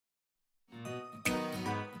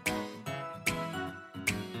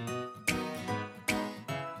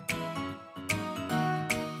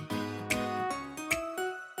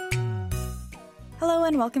Hello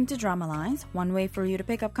and welcome to Drama Lines, one way for you to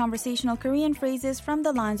pick up conversational Korean phrases from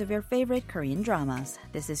the lines of your favorite Korean dramas.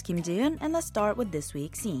 This is Kim Ji-eun, and let's start with this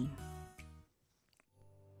week's scene.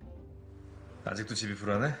 아직도 집이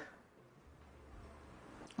불안해?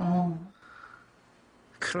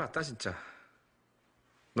 큰일 났다 진짜.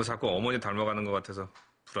 너 자꾸 어머니 닮아가는 것 같아서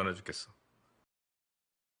불안해 죽겠어.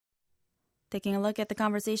 Taking a look at the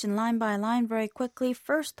conversation line by line very quickly,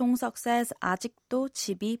 first 동석 says 아직도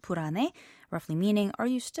집이 불안해, roughly meaning are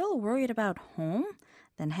you still worried about home?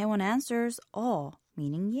 Then 혜원 answers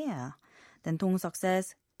meaning yeah. Then 동석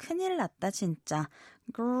says 큰일 났다 진짜.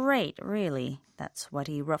 Great, really. That's what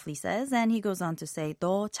he roughly says, and he goes on to say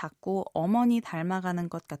너 자꾸 어머니 닮아가는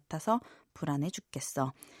것 같아서 불안해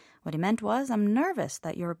죽겠어. What he meant was, I'm nervous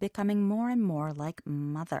that you're becoming more and more like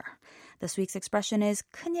mother. This week's expression is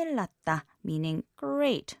큰일 났다, meaning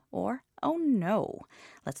great or oh no.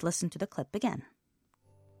 Let's listen to the clip again.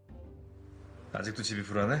 아직도 집이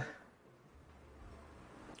불안해?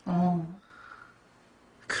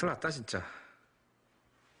 큰일 났다 진짜.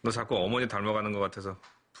 너 자꾸 어머니 닮아가는 것 같아서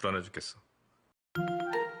불안해 죽겠어.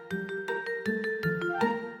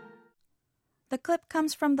 The clip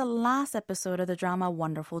comes from the last episode of the drama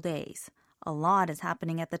Wonderful Days. A lot is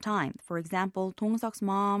happening at the time. For example, Dong-seok's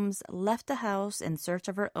mom's left the house in search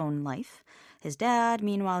of her own life. His dad,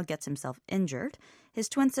 meanwhile, gets himself injured. His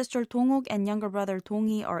twin sister Dong-wook and younger brother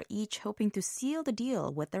Dong-hee are each hoping to seal the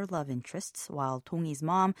deal with their love interests, while Dong-hee's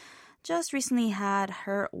mom just recently had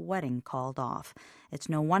her wedding called off. It's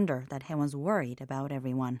no wonder that Haewon's worried about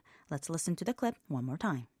everyone. Let's listen to the clip one more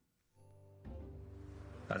time.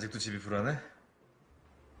 아직도 집이 불안해?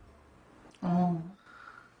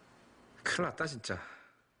 큰일 났다 진짜.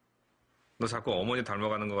 너 자꾸 어머니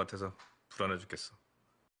닮아가는 것 같아서 불안해 죽겠어.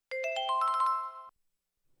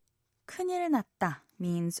 큰일 났다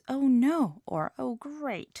means oh no or oh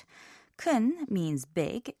great. 큰 means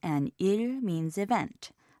big and 일 means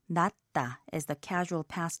event. 났다 is the casual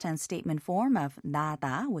past tense statement form of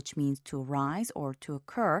나다, which means to rise or to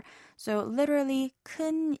occur. So literally,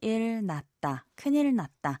 큰일 났다, 큰일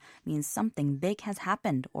났다 means something big has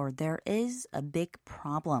happened or there is a big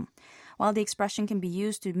problem. While the expression can be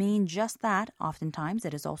used to mean just that, oftentimes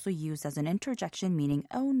it is also used as an interjection meaning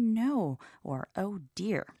oh no or oh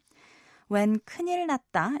dear. When 큰일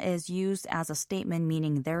났다 is used as a statement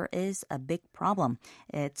meaning there is a big problem,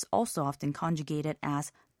 it's also often conjugated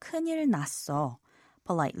as 큰일 났어.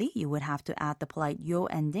 Politely, you would have to add the polite 요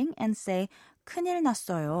ending and say 큰일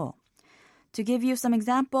났어요. To give you some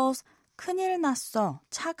examples, 큰일 났어,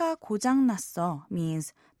 차가 고장 났어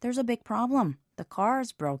means there's a big problem, the car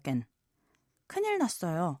is broken. 큰일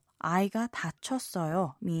났어요, 아이가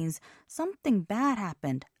다쳤어요 means something bad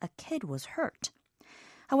happened, a kid was hurt.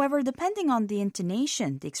 However, depending on the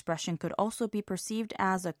intonation, the expression could also be perceived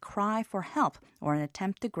as a cry for help or an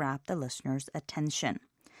attempt to grab the listener's attention.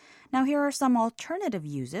 Now, here are some alternative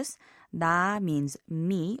uses. 나 means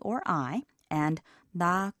me or I, and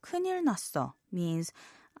나 큰일 났어 means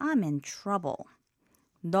I'm in trouble.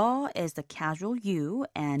 너 is the casual you,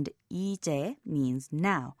 and 이제 means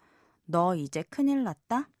now. 너 이제 큰일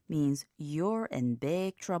났다 means you're in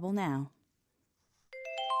big trouble now.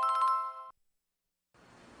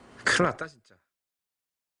 큰일 났다 진짜.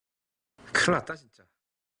 큰일 났다 진짜.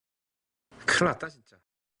 큰일 났다 진짜.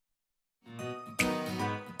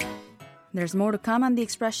 There's more to come on the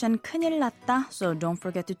expression 큰일 났다, so don't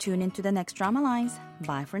forget to tune into the next Drama Lines.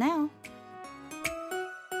 Bye for now.